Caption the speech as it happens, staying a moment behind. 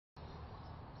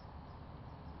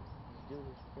do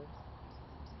this,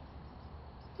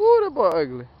 bro. Ooh, that boy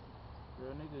ugly.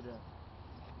 Real nigga though.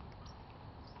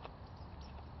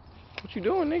 What you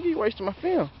doing, nigga? You wasting my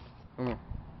film. Come on.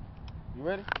 You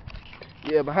ready?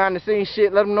 Yeah, behind the scenes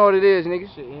shit. Let them know what it is, nigga.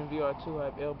 Shit, MVR 2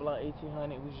 hype, L Block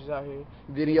 1800. We just out here.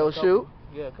 Video shoot.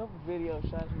 Yeah, a couple video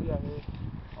shots. We out here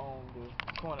on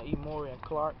the corner Emory and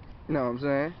Clark. You know what I'm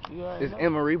saying? You already It's know.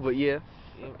 Emory, but yeah.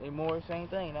 Emory, same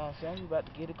thing. You know what I'm saying? We about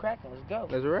to get it cracking. Let's go.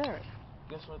 That's right.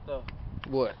 Guess what though?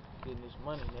 What? Getting this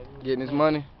money, nigga. Getting this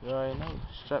money? You already know.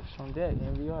 Straps on deck.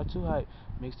 MVR 2 hype.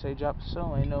 Mixtape drop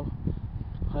soon. Ain't no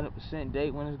 100%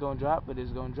 date when it's gonna drop, but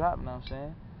it's gonna drop. You know what I'm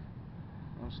saying?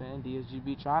 You know what I'm saying?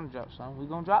 D.S.G.B trying to drop something. We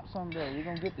gonna drop something there. We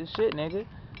gonna get this shit, nigga.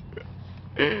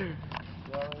 You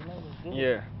already know. Let's do it.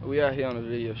 Yeah, we out here on a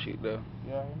video shoot though.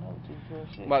 You already know. Real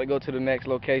shit. About to go to the next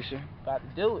location. About to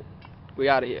do it. We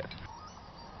out of here.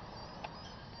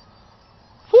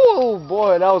 Whoo,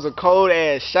 boy, that was a cold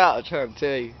ass shot. I'm trying to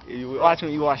tell you. If you watch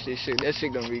when you watch this shit, that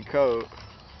shit gonna be cold.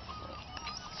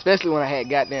 Especially when I had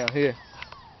got down here.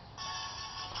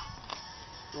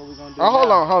 What we gonna do?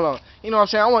 Oh, hold on. You know what I'm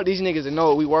saying? I want these niggas to know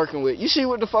what we working with. You see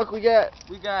what the fuck we got?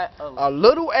 We got a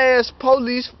little ass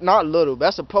police, not little,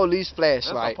 that's a police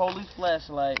flashlight. That's a police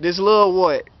flashlight. This little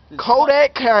what? This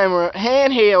Kodak camera,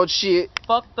 handheld shit.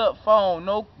 Fucked up phone,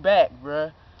 no back,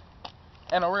 bruh.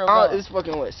 And a real gun. It's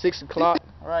fucking what, 6 o'clock?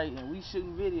 Right, and we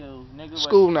shooting videos, nigga.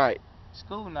 School night.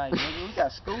 School night, nigga. We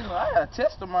got school night. I got a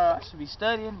test tomorrow. I should be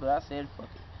studying, but I said fuck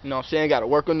it. You know what I'm saying? Gotta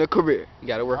work on the career. You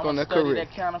gotta work on the career. I'm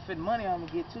that counterfeit money I'm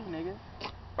gonna get too, nigga.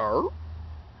 Oh.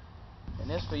 And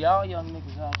this for y'all young niggas,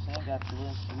 you know what I'm saying? Got the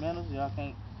instrumentals.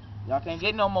 Y'all can't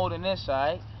get no more than this,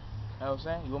 alright? You know what I'm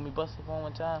saying? You want me to bust the phone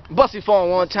one time? Bust your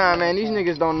phone one time, man. These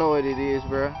niggas don't know what it is,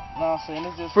 bro. No, I'm saying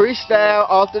it's just freestyle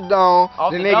off the dome. Off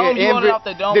the dome? You want it off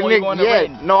the dome or you want it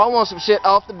written? No, I want some shit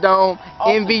off the dome. Off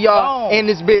MVR in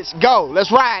this bitch. Go. Let's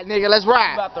ride, nigga. Let's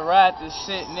ride. We about to ride this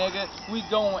shit, nigga. We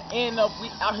going in up. We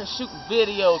out here shooting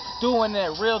videos, doing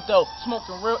that real dope,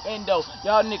 smoking real endo.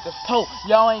 Y'all niggas po.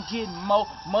 Y'all ain't getting more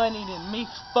money than me.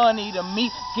 Funny to me.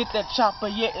 Get that chopper,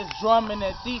 yeah, it's drumming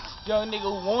at these young nigga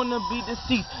wanna be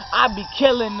deceased. I be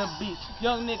killing the beat.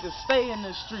 Young niggas stay in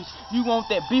the streets. You want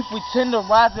that beef? We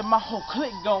tenderize it. My whole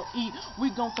clique gon' eat.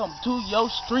 We gon' come to your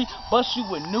street, bust you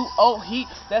with new old heat.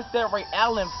 That's that Ray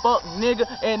Allen fuck nigga,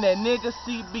 and that nigga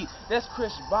CB. That's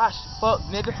Chris Bosh fuck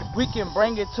nigga. We can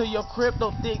bring it to your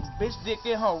crypto thick bitch dick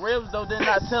in her ribs though. Then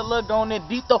I tell her on it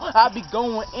deep though. I be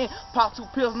going in, pop 2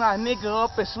 pills, now nigga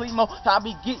up in sleep mode. I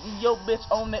be getting your bitch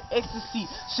on the ecstasy.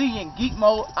 She in geek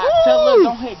mode. I tell her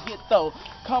don't hit get though.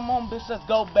 Come on, bitch, let's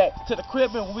go back to the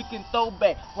crib and we can throw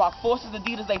back. Rock Forces,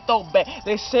 Adidas, they throw back.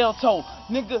 They sell toe.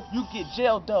 Nigga, you get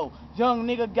jail though. Young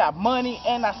nigga got money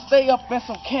and I stay up in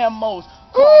some camos.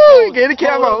 Ooh, get the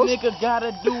camos. Nigga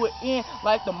gotta do it in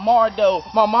like the Mardo.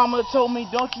 My mama told me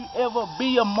don't you ever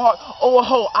be a mark or a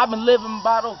hoe. I've been living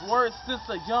by those words since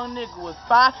a young nigga was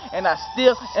 5 and I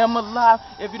still am alive.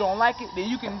 If you don't like it, then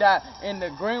you can die. In the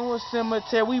Greenwood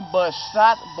Cemetery, we bust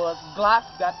shots, bust glocks,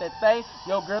 got that thing.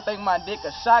 Yo girl think my dick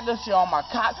a shotgun, she on my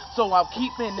cock. So I'm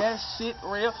keeping that shit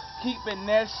real, keeping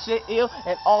that shit ill,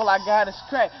 and all I got is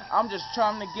crack. I'm just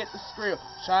trying to get the skrill,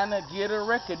 trying to get a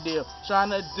record deal, trying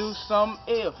to do something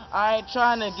ill. I ain't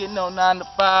trying to get no 9 to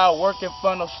 5, working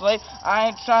for no slave. I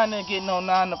ain't trying to get no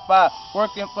 9 to 5,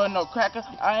 working for no cracker.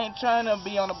 I ain't trying to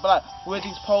be on the block with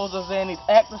these posers and these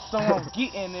actors, so I'm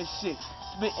getting this shit.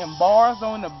 Spitting bars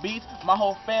on the beats, my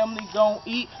whole family gon'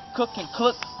 eat, cook and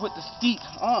cook with the steep.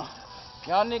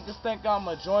 Y'all niggas think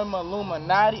I'ma join my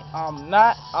Illuminati. I'm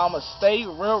not. I'ma stay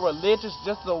real religious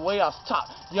just the way I was taught.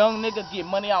 Young nigga get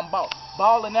money, I'm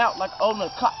balling out like on the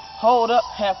clock. Hold up,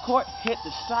 half court, hit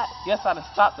the shot. Yes, I done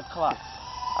stopped the clock.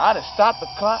 I done stopped the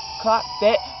clock, clock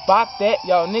that, bop that.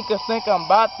 Y'all niggas think I'm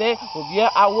about that. Well, yeah,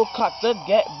 I will cock the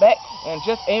gat back and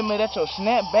just aim it at your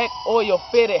snapback or your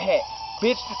fitted hat.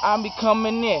 Bitch, I be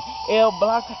coming in. L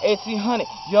Block 1800.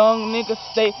 Young niggas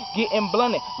stay getting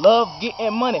blunted. Love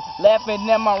getting money. Laughing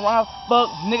at my rhymes. Fuck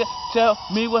nigga, tell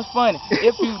me what's funny.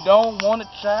 If you don't wanna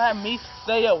try me,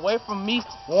 stay away from me.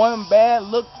 One bad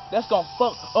look, that's gonna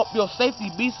fuck up your safety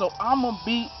beat. So I'ma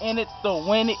be in it to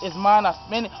win it. It's mine, I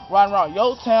spend it. Riding around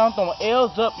your town, throwing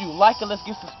L's up. You like it, let's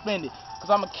get suspended. Cause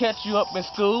I'ma catch you up in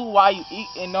school while you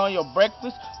eating on your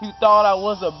breakfast. You thought I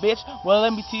was a bitch? Well,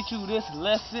 let me teach you this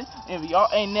lesson.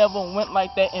 MVR ain't never went like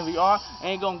that. MVR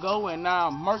ain't gonna go and now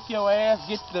murk your ass,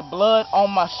 get the blood on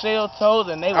my shell toes,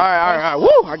 and they will. Alright.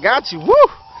 Woo, I got you. Woo.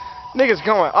 Niggas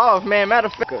going off, man. Matter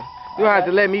of fact, you don't have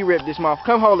to let me rip this mouth.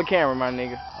 Come hold the camera, my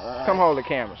nigga. Come hold the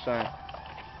camera, son.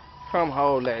 Come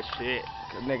hold that shit.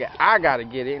 Cause nigga, I gotta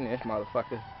get in this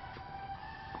motherfucker.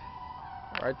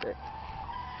 Right there.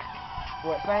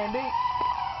 What, same beat?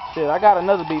 Shit, I got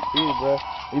another beat for you, bro.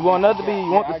 You want another beat?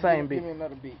 You want the same beat? Give me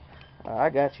another beat. I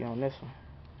got you on this one.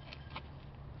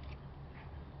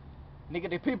 Nigga,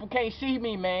 the people can't see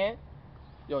me, man.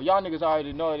 Yo, y'all niggas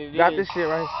already know what it Got is. this shit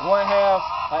right. One half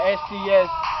STS.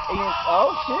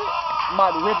 Oh shit. I'm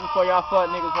about to rip it for y'all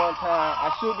fuck niggas one time.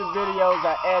 I shoot the videos,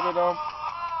 I edit them,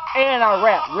 and I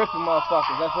rap, ripping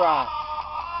motherfuckers. That's right.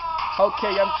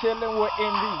 Okay, I'm chillin' with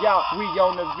MVR. We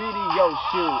on the video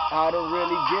shoot. I don't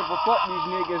really give a fuck. These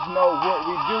niggas know what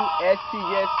we do.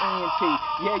 STS-ENT.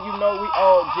 Yeah, you know we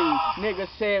all G.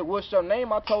 Niggas said, what's your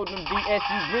name? I told them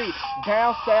D.S.G.B.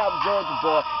 Down south Georgia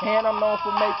boy. And I'm known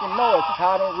for making noise.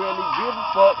 I don't really give a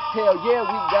fuck. Hell yeah,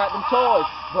 we got them toys.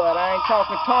 But I ain't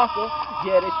talking Tonka.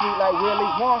 Yeah, they sweet like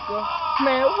Willy Wonka.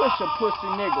 Man, wish a pussy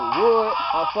nigga would.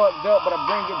 I fucked up, but I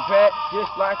bring it back just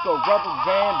like a rubber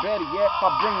band. Better yet, I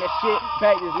bring that shit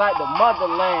back just like the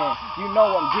motherland. You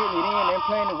know I'm getting it in and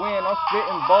playing to win. I'm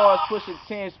spitting bars, pushing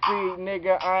 10 speed,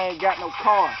 nigga. I ain't got no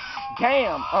car.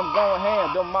 Damn, I'm going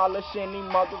ham, demolishing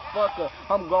these motherfucker.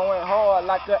 I'm going hard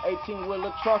like a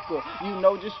 18-wheeler trucker. You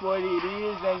know just what it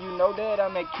is, and you know that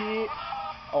I'm that kid.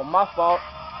 Oh, my fault.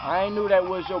 I ain't knew that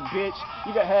was your bitch.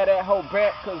 You can have that hoe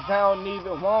back, cause I don't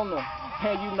even want her.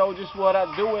 And you know just what I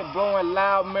do it, blowing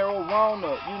loud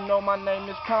marijuana. You know my name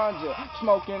is Conja,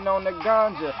 smoking on the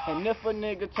ganja. And if a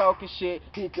nigga talking shit,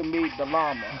 he can meet the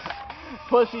llama.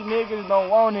 Pussy niggas don't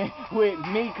want it with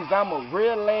me, cause I'm a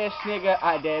real ass nigga.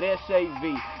 I that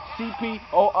S.A.V.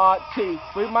 C-P-O-R-T.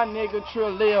 Free my nigga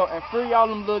Trillil, and free all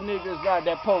them little niggas out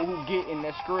that po who get in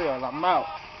that skrill. I'm out.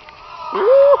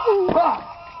 Woo-hoo.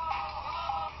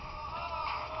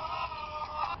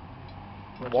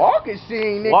 Walking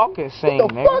scene, nigga. Walking scene, what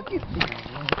the nigga. fuck is this?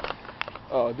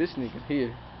 Oh, this nigga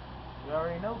here. You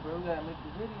already know, bro. We gotta make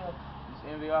the video.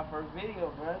 This MVR first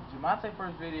video, bro. Jamonte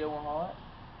first video went hard.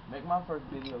 Make my first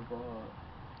video go hard.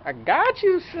 I got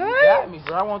you, son. You got me,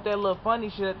 bro. I want that little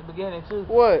funny shit at the beginning, too.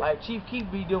 What? Like Chief Keef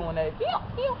be doing that.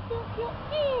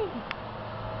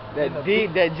 That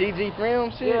G.G.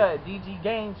 film shit? Yeah, D.G.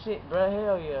 game shit, bro.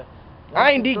 Hell yeah.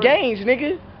 I ain't D Games,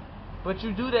 nigga. But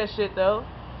you do that shit, though.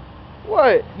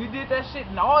 What? You did that shit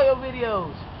in all your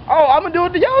videos. Oh, I'm gonna do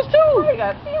it to y'all too.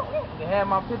 They had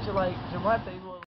my picture like Jamonte.